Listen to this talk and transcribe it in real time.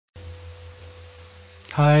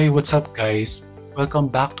Hi, what's up guys?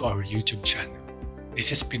 Welcome back to our YouTube channel.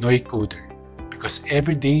 This is Pinoy Coder because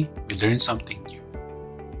every day we learn something new.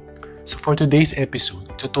 So for today's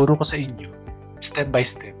episode, ituturo ko sa inyo step by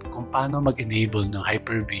step kung paano mag-enable ng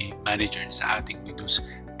HyperV Manager sa ating Windows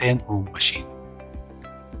 10 home machine.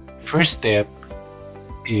 First step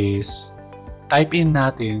is type in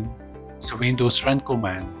natin sa Windows Run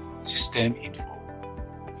command system info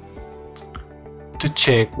to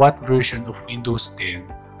check what version of Windows 10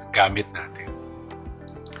 ang gamit natin.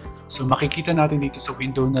 So makikita natin dito sa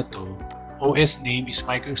window na to, OS name is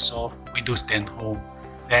Microsoft Windows 10 Home.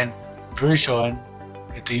 Then version,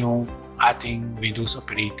 ito yung ating Windows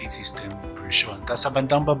operating system version. Tapos sa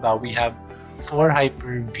bandang baba, we have 4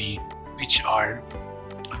 HyperV which are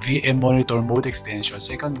VM Monitor Mode Extension,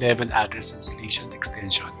 Second Level Address Installation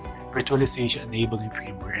Extension, Virtualization Enabling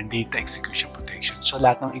Firmware, and Data Execution Protection. So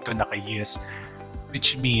lahat ng ito naka-yes,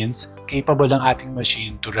 which means capable ang ating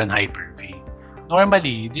machine to run HyperV.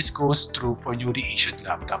 Normally, this goes true for newly issued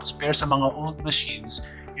laptops, pero sa mga old machines,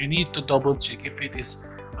 you need to double check if it is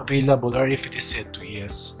available or if it is set to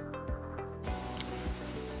yes.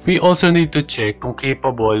 We also need to check kung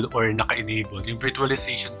capable or naka-enable yung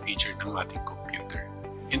virtualization feature ng ating computer.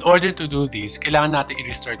 In order to do this, kailangan natin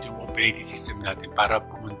i-restart yung operating system natin para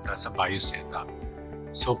pumunta sa BIOS setup.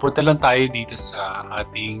 So, punta lang tayo dito sa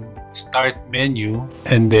ating start menu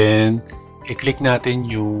and then i-click natin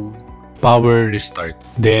yung power restart.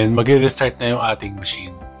 Then, mag-restart na yung ating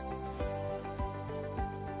machine.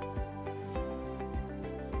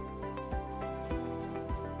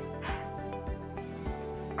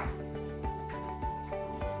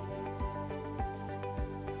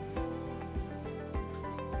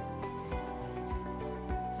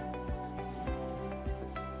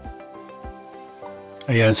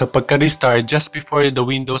 Ayan, so pagka-restart, just before the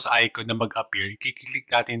Windows icon na mag-appear,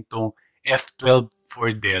 kiklik natin itong F12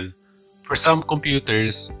 for Dell. For some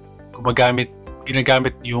computers,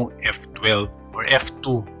 ginagamit yung F12 or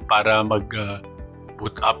F2 para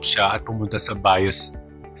mag-boot up siya at pumunta sa BIOS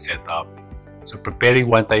setup. So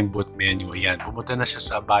preparing one-time boot menu, ayan, pumunta na siya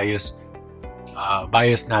sa BIOS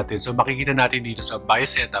natin. So makikita natin dito sa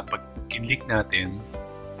BIOS setup, pag kinlik natin,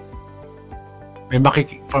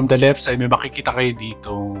 from the left side, may makikita kayo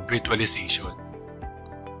ditong virtualization.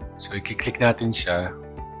 So, i-click natin siya.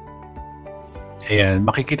 Ayan,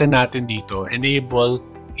 makikita natin dito, enable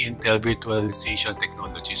Intel Virtualization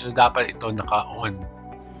Technology. So, dapat ito naka-on.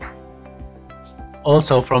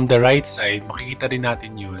 Also, from the right side, makikita rin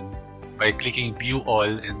natin yun by clicking View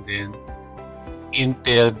All and then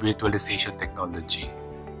Intel Virtualization Technology.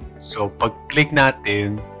 So, pag-click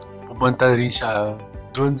natin, pupunta rin siya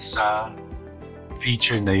dun sa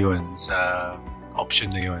feature na yun, sa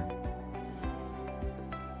option na yun.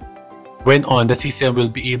 When on, the system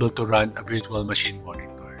will be able to run a virtual machine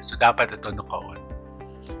monitor. So, dapat ito naka-on.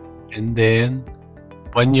 And then,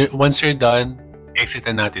 once you're done, exit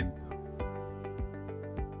na natin.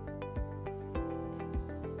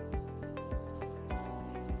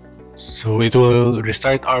 So, it will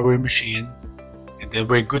restart our machine and then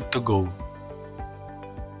we're good to go.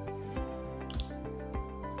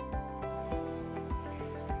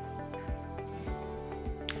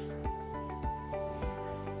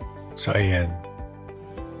 So, ayan.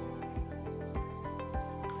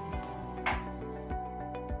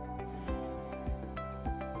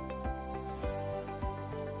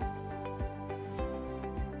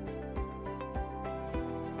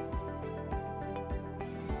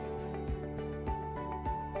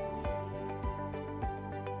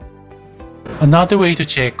 Another way to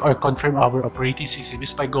check or confirm our operating system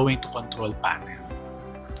is by going to Control Panel.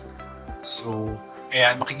 So,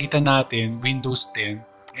 ayan, makikita natin Windows 10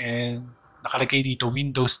 and nakalagay dito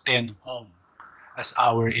Windows 10 Home as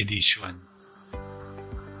our edition.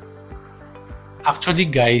 Actually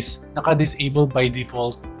guys, naka-disable by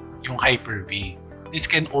default yung HyperV. This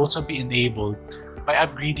can also be enabled by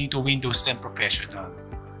upgrading to Windows 10 Professional.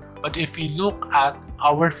 But if we look at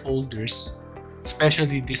our folders,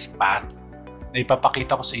 especially this path na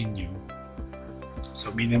ipapakita ko sa inyo,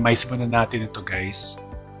 so minimize muna natin ito guys.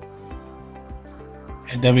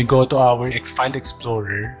 And then we go to our File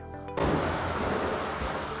Explorer.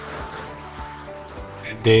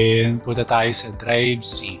 And then, punta tayo sa Drive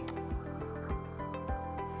C.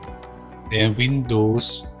 Then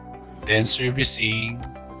Windows. Then Servicing.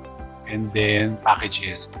 And then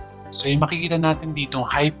Packages. So, yung makikita natin dito,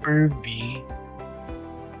 HyperV.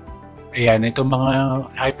 Ayan, itong mga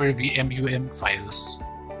HyperV MUM files.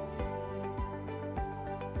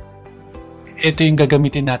 Ito yung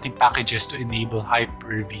gagamitin natin packages to enable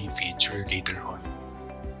HyperV feature later on.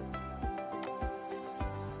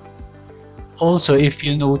 Also, if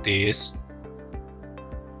you notice,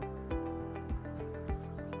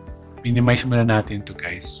 minimize muna natin to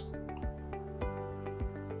guys.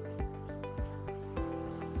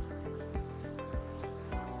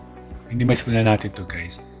 Minimize muna natin to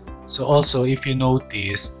guys. So also, if you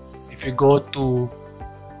notice, if you go to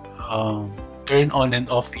turn on and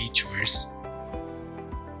off features,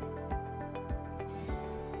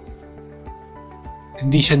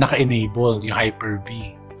 hindi siya naka-enable yung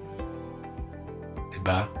HyperV.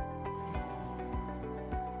 Diba?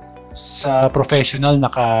 Sa professional,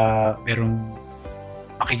 merong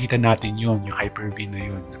makikita natin yun, yung HyperV na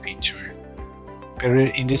yun, na feature. Pero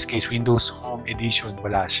in this case, Windows Home Edition,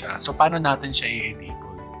 wala siya. So, paano natin siya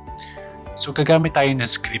i-enable? So, gagamit tayo ng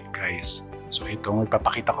script, guys. So, ito,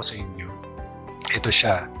 ipapakita ko sa inyo. Ito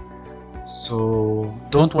siya. So,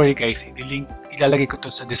 don't worry, guys. Ilalagay ko to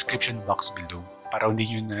sa description box below para hindi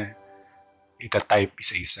nyo na ita-type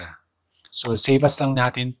isa-isa. So, save as lang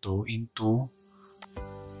natin to into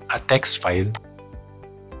a text file.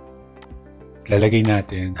 Lalagay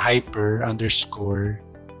natin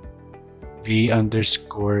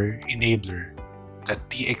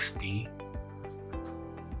hyper_v_enabler.txt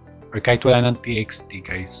or kahit wala ng txt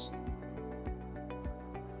guys,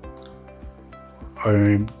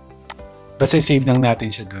 or basta save lang natin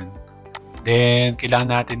siya dun. Then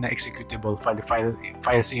kailangan natin na executable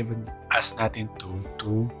file save as natin to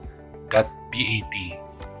 .bat.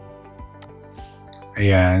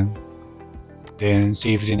 Ayan, then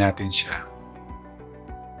save din natin siya.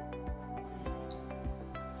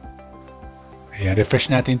 Ayan,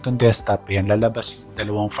 refresh natin itong desktop. Ayan, lalabas yung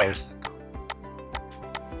dalawang files na to.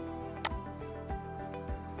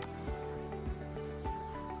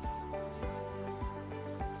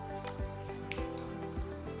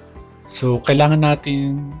 So, kailangan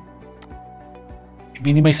natin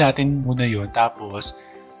i-minimize natin muna yun. Tapos,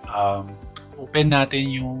 open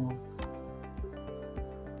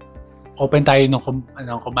tayo ng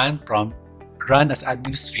command prompt, run as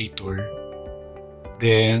administrator.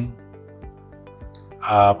 Then,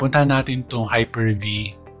 puntahan natin itong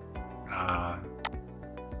HyperV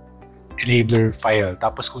enabler file.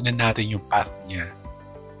 Tapos kunin natin yung path niya.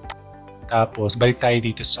 Tapos balik tayo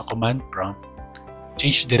dito sa command prompt.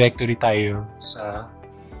 Change directory tayo sa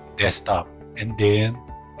desktop. And then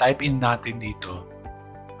type in natin dito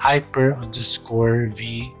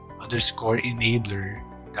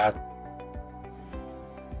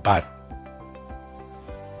hyper_v_enabler.bat.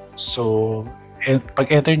 So,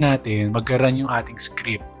 pag-enter natin, mag-run yung ating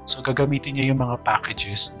script. So, gagamitin niya yung mga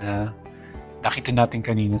packages na nakita natin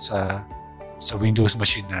kanina sa Windows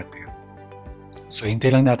machine natin. So, hintay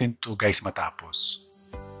lang natin to guys matapos.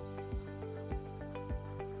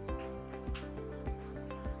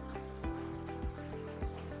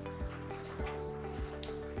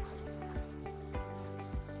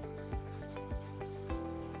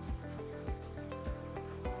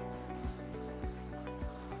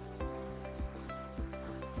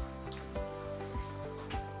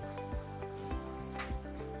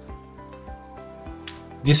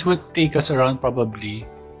 This would take us around probably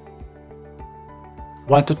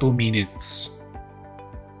 1 to 2 minutes.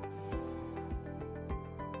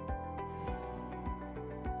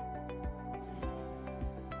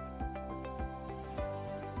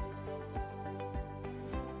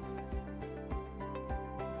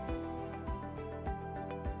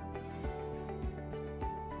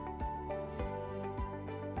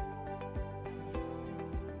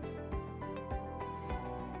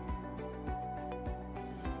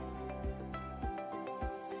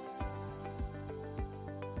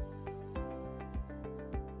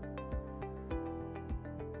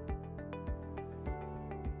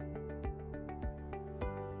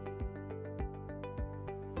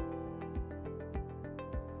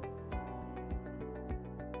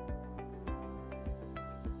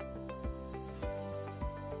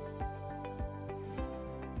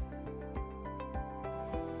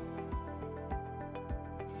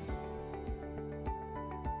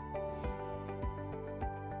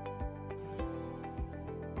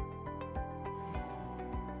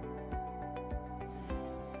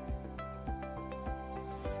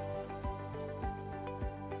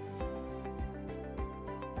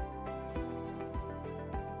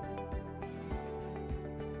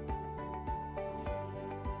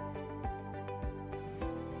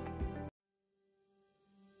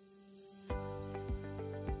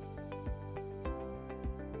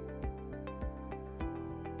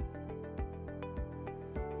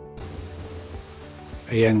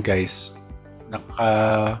 Ayan guys,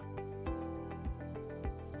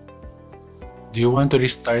 do you want to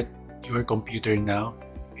restart your computer now?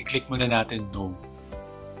 I-click muna natin no.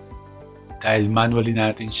 dahil manually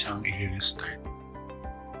natin siyang i-restart.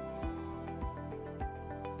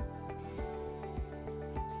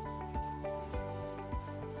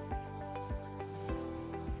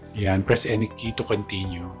 Yan, press any key to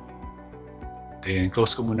continue. Then,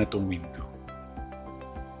 close ko muna itong window.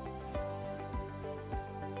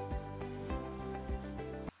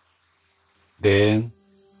 Then,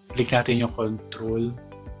 click natin yung control.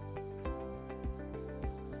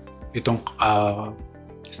 Itong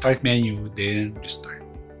start menu, then restart.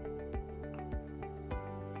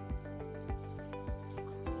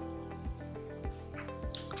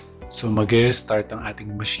 So, mag-restart ang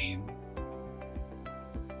ating machine.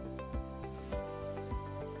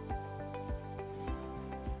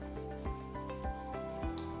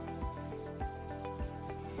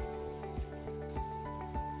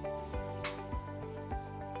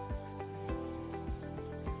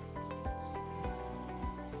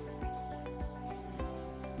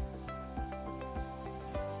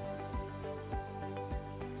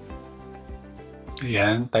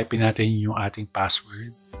 Ayan, type natin yung ating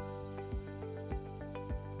password.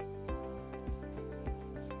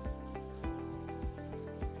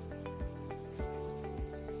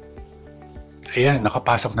 Ayan,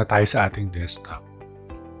 nakapasok na tayo sa ating desktop.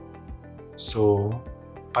 So,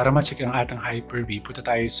 para ma-check ang ating HyperV, punta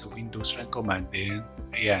tayo sa Windows Run Command din.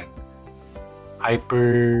 Ayan,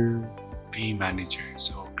 HyperV Manager.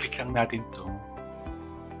 So, click lang natin ito.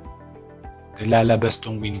 Lalabas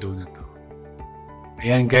tong window na to.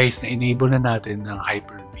 Ayan guys, na-enable na natin ng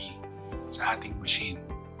HyperV sa ating machine.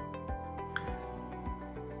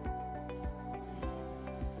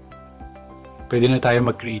 Pwede na tayo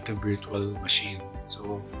mag-create ng virtual machine.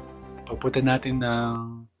 So, pagpunta natin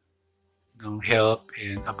ng help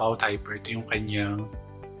and about Hyper, ito yung kanyang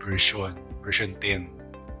version 10.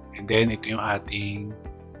 And then, ito yung ating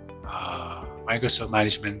Microsoft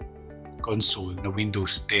Management Console na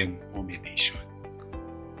Windows 10 Home Edition.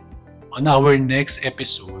 On our next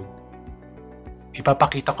episode,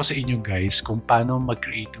 ipapakita ko sa inyo guys kung paano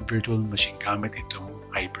mag-create ng virtual machine gamit itong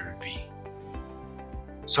HyperV.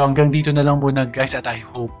 So hanggang dito na lang muna guys, at I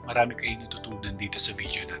hope marami kayong natutunan dito sa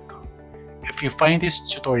video na to. If you find this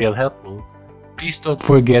tutorial helpful, please don't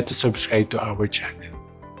forget to subscribe to our channel.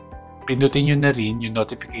 Pindutin nyo na rin yung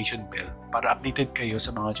notification bell para updated kayo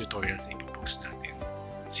sa mga tutorials na ipopost natin.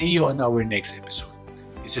 See you on our next episode.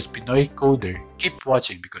 This is Pinoy Coder. Keep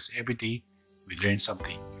watching because every day we learn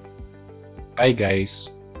something. Bye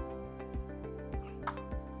guys!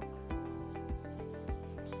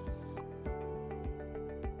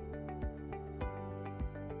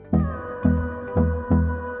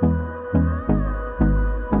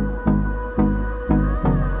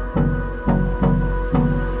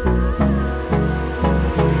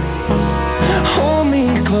 Hold me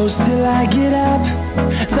close till I get up.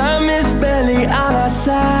 Time is barely on our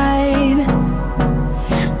side.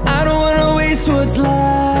 I don't wanna waste what's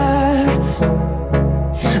left.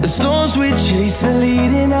 The storms we chase are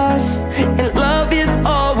leading us, and love is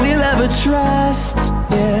all we'll ever trust.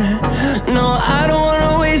 Yeah, no, I don't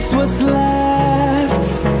wanna waste what's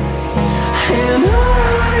left. And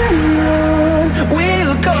on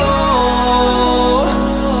we'll go,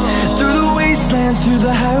 through the wastelands, through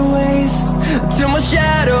the highways, till my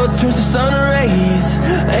shadow turns to sun rays.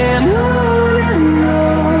 And on